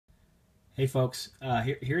Hey folks,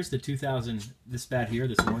 here's the 2000, this bat here,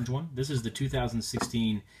 this orange one. This is the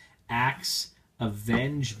 2016 Axe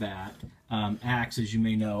Avenge bat. Axe, as you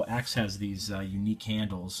may know, Axe has these unique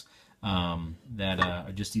handles that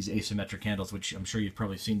are just these asymmetric handles, which I'm sure you've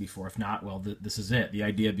probably seen before. If not, well, this is it. The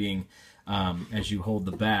idea being, as you hold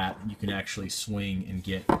the bat, you can actually swing and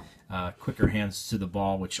get quicker hands to the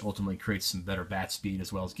ball, which ultimately creates some better bat speed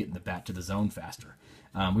as well as getting the bat to the zone faster.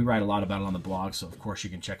 We write a lot about it on the blog, so of course you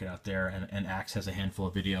can check it out there. And Axe has a handful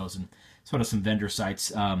of videos and sort of some vendor sites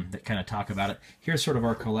that kind of talk about it. Here's sort of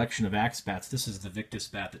our collection of Axe bats. This is the Victus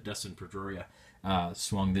bat that Dustin Pedroia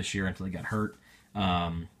swung this year until he got hurt.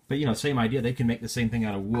 But you know, same idea. They can make the same thing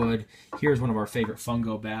out of wood. Here's one of our favorite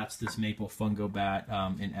fungo bats. This maple fungo bat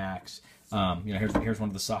in Axe. You know, here's one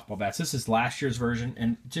of the softball bats. This is last year's version,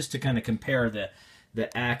 and just to kind of compare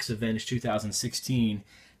the Axe Avenge 2016.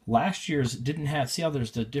 Last year's didn't have, see how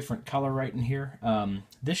there's the different color right in here?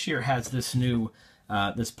 This year has this new,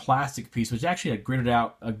 this plastic piece, which actually gridded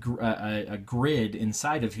out a grid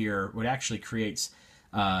inside of here, what actually creates,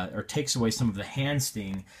 or takes away some of the hand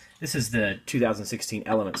sting. This is the 2016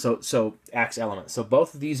 Element, so Axe Element. So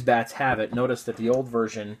both of these bats have it. Notice that the old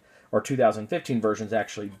version, or 2015 versions,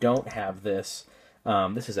 actually don't have this.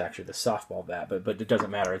 This is actually the softball bat, but it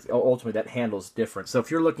doesn't matter. Ultimately, that handle's different. So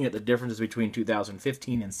if you're looking at the differences between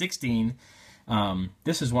 2015 and 16,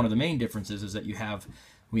 this is one of the main differences, is that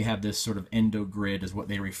we have this sort of endo grid, is what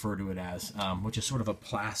they refer to it as, which is sort of a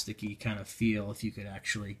plasticky kind of feel. If you could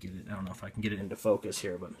actually get it, I don't know if I can get it into focus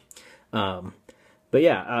here, but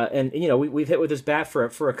yeah, and you know, we've hit with this bat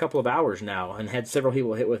for a couple of hours now, and had several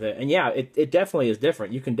people hit with it, and yeah, it definitely is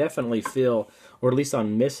different. You can definitely feel, or at least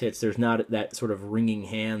on miss hits, there's not that sort of ringing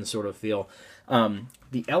hand sort of feel.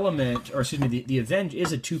 The Element, or excuse me, the Avenge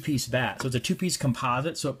is a two-piece bat, so it's a two-piece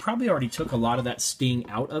composite, so it probably already took a lot of that sting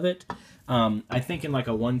out of it. I think in like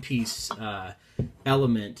a one-piece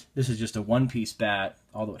Element, this is just a one-piece bat,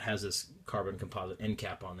 although it has this carbon composite end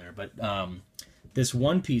cap on there, but this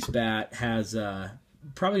one-piece bat has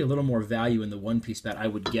probably a little more value in the one-piece bat, I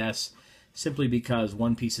would guess, simply because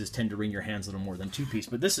one-pieces tend to ring your hands a little more than two-piece.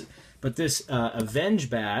 But this Avenge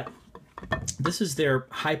bat, this is their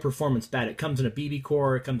high-performance bat. It comes in a BB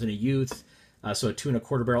core, it comes in a youth, so a 2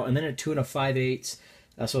 1/4 barrel, and then a 2 5/8.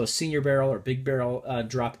 So a senior barrel or big barrel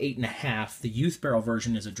drop 8.5. The youth barrel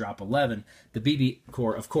version is a drop 11. The BB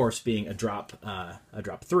core, of course, being a drop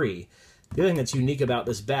 3. The other thing that's unique about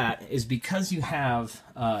this bat is because you have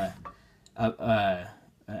an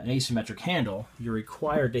asymmetric handle, you're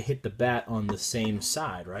required to hit the bat on the same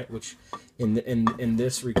side, right? Which in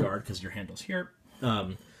this regard, because your handle's here,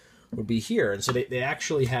 would be here. And so they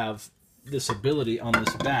actually have this ability on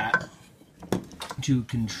this bat to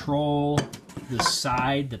control the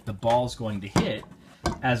side that the ball's going to hit.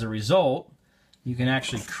 As a result, you can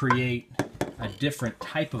actually create a different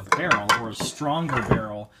type of barrel, or a stronger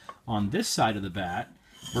barrel on this side of the bat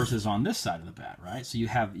versus on this side of the bat, right? So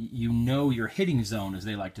you know your hitting zone, as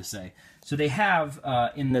they like to say. So they have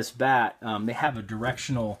in this bat, they have a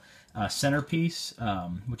directional centerpiece,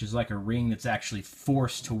 which is like a ring that's actually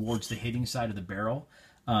forced towards the hitting side of the barrel.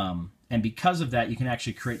 And because of that, you can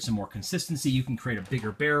actually create some more consistency. You can create a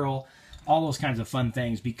bigger barrel, all those kinds of fun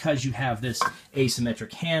things. Because you have this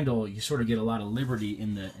asymmetric handle, you sort of get a lot of liberty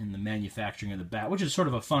in the manufacturing of the bat, which is sort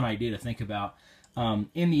of a fun idea to think about.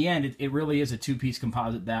 In the end, it really is a two-piece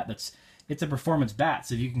composite bat. It's a performance bat.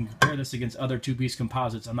 So if you can compare this against other two-piece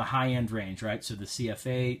composites on the high-end range, right? So the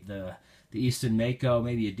CF8, the Easton Mako,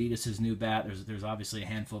 maybe Adidas's new bat. There's obviously a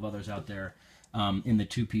handful of others out there in the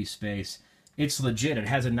two-piece space. It's legit. It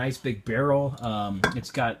has a nice big barrel.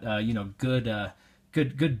 It's got you know,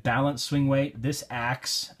 good balance swing weight. This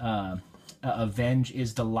Axe Avenge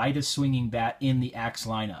is the lightest swinging bat in the Axe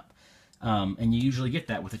lineup. And you usually get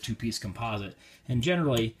that with a two-piece composite. And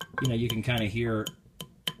generally, you know, you can kind of hear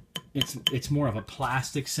it's more of a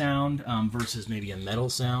plastic sound versus maybe a metal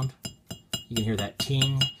sound. You can hear that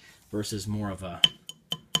ting versus more of a,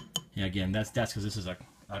 yeah, again, that's because this is a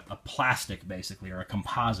plastic basically, or a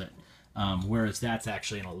composite, whereas that's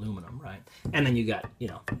actually an aluminum, right? And then you got, you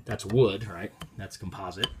know, that's wood, right? That's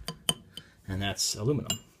composite, and that's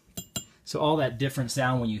aluminum. So all that different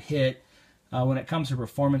sound when you hit. When it comes to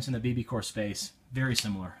performance in the BB core space, very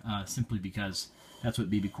similar, simply because that's what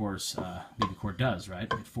BB core does,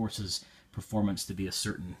 right? It forces performance to be a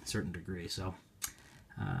certain degree. So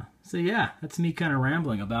yeah, that's me kind of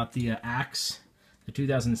rambling about the Axe, the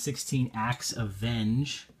 2016 Axe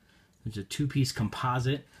Avenge. There's a two-piece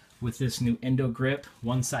composite with this new endo grip,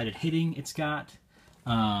 one-sided hitting. It's got,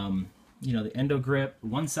 you know, the endo grip,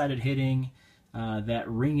 one-sided hitting. that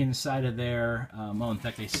ring inside of there. Well, in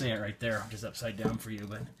fact, they say it right there, just upside down for you,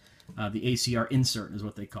 but the ACR insert is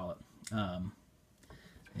what they call it.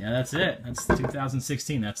 Yeah, that's it. That's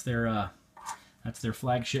 2016. That's their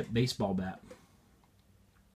flagship baseball bat.